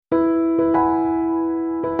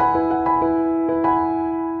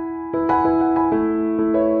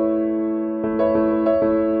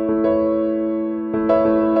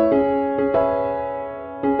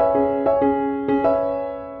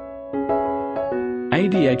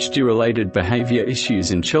ADHD-related behavior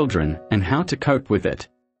issues in children, and how to cope with it.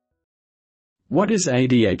 What is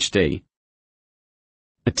ADHD?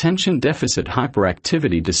 Attention Deficit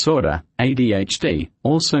Hyperactivity Disorder, ADHD,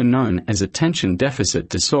 also known as Attention Deficit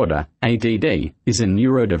Disorder, ADD, is a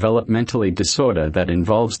neurodevelopmentally disorder that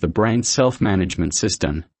involves the brain's self-management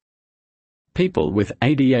system. People with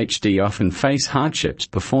ADHD often face hardships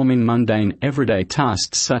performing mundane everyday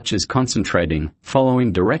tasks such as concentrating,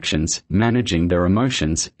 following directions, managing their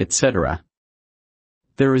emotions, etc.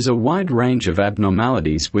 There is a wide range of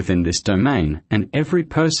abnormalities within this domain, and every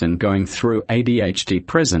person going through ADHD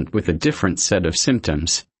present with a different set of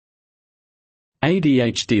symptoms.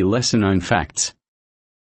 ADHD lesser-known facts.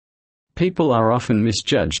 People are often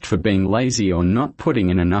misjudged for being lazy or not putting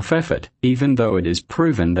in enough effort, even though it is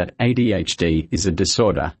proven that ADHD is a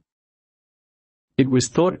disorder. It was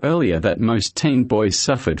thought earlier that most teen boys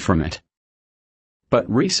suffered from it. But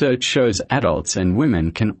research shows adults and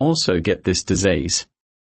women can also get this disease.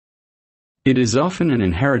 It is often an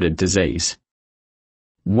inherited disease.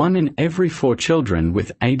 1 in every 4 children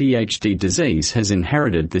with ADHD disease has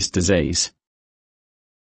inherited this disease.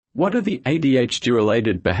 What are the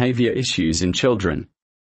ADHD-related behavior issues in children?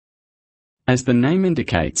 As the name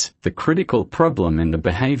indicates, the critical problem in the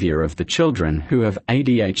behavior of the children who have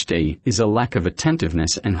ADHD is a lack of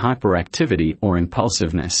attentiveness and hyperactivity or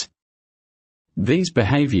impulsiveness. These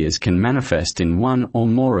behaviors can manifest in one or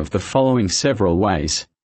more of the following several ways.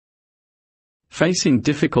 Facing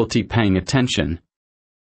difficulty paying attention.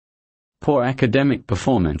 Poor academic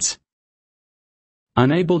performance.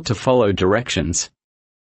 Unable to follow directions.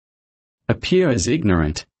 Appear as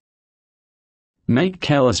ignorant. Make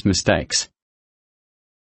careless mistakes.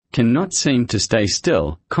 Cannot seem to stay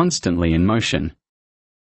still, constantly in motion.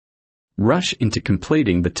 Rush into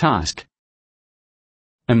completing the task.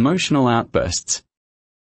 Emotional outbursts.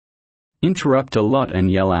 Interrupt a lot and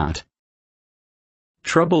yell out.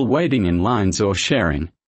 Trouble waiting in lines or sharing.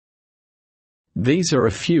 These are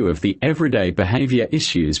a few of the everyday behavior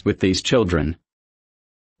issues with these children.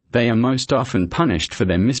 They are most often punished for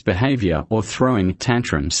their misbehavior or throwing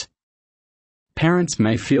tantrums. Parents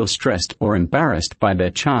may feel stressed or embarrassed by their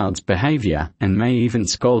child's behavior and may even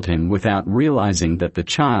scold him without realizing that the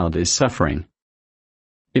child is suffering.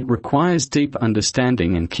 It requires deep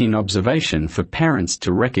understanding and keen observation for parents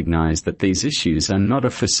to recognize that these issues are not a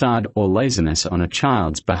facade or laziness on a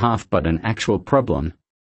child's behalf but an actual problem.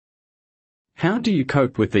 How do you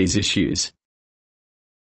cope with these issues?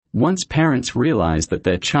 Once parents realize that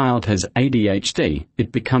their child has ADHD,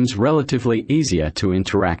 it becomes relatively easier to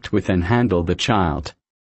interact with and handle the child.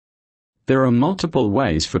 There are multiple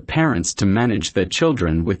ways for parents to manage their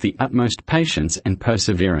children with the utmost patience and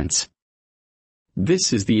perseverance.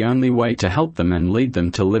 This is the only way to help them and lead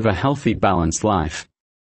them to live a healthy, balanced life.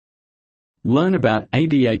 Learn about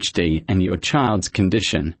ADHD and your child's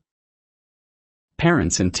condition.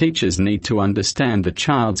 Parents and teachers need to understand the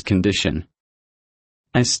child's condition.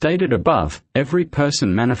 As stated above, every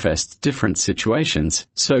person manifests different situations,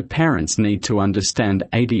 so parents need to understand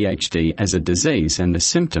ADHD as a disease and the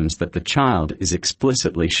symptoms that the child is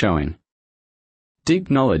explicitly showing.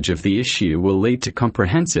 Deep knowledge of the issue will lead to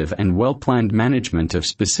comprehensive and well-planned management of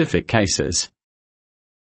specific cases.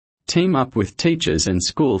 Team up with teachers and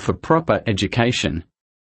school for proper education.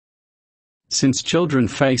 Since children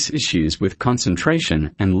face issues with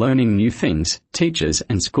concentration and learning new things, teachers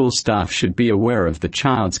and school staff should be aware of the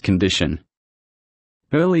child's condition.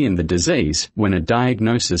 Early in the disease, when a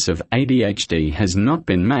diagnosis of ADHD has not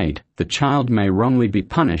been made, the child may wrongly be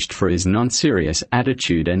punished for his non-serious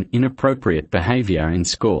attitude and inappropriate behavior in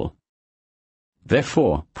school.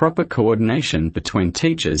 Therefore, proper coordination between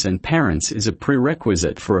teachers and parents is a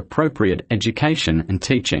prerequisite for appropriate education and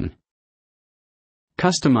teaching.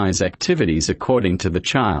 Customize activities according to the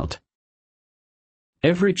child.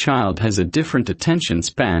 Every child has a different attention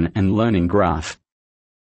span and learning graph.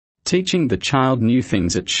 Teaching the child new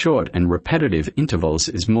things at short and repetitive intervals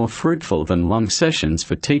is more fruitful than long sessions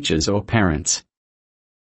for teachers or parents.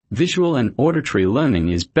 Visual and auditory learning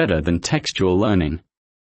is better than textual learning.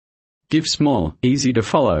 Give small,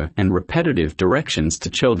 easy-to-follow, and repetitive directions to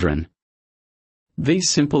children. These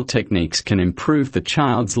simple techniques can improve the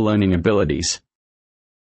child's learning abilities.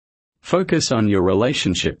 Focus on your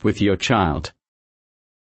relationship with your child.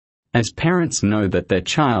 As parents know that their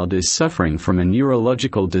child is suffering from a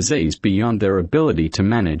neurological disease beyond their ability to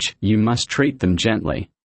manage, you must treat them gently.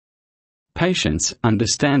 Patience,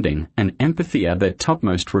 understanding, and empathy are their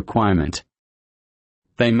topmost requirement.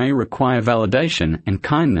 They may require validation and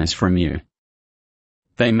kindness from you.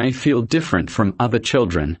 They may feel different from other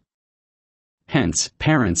children. Hence,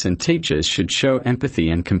 parents and teachers should show empathy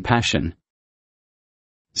and compassion.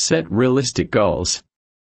 Set realistic goals.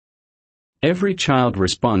 Every child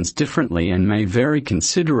responds differently and may vary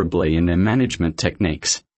considerably in their management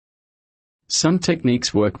techniques. Some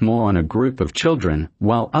techniques work more on a group of children,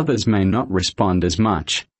 while others may not respond as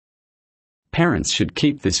much. Parents should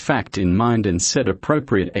keep this fact in mind and set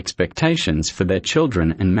appropriate expectations for their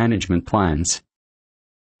children and management plans.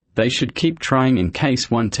 They should keep trying in case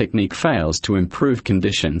one technique fails to improve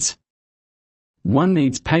conditions. One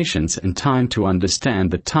needs patience and time to understand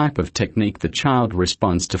the type of technique the child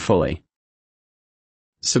responds to fully.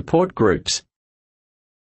 Support groups.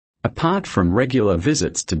 Apart from regular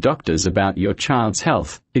visits to doctors about your child's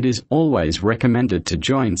health, it is always recommended to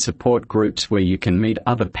join support groups where you can meet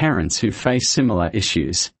other parents who face similar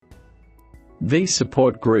issues. These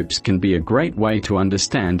support groups can be a great way to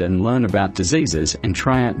understand and learn about diseases and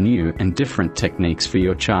try out new and different techniques for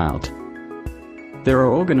your child. There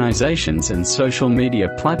are organizations and social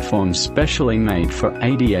media platforms specially made for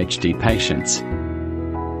ADHD patients.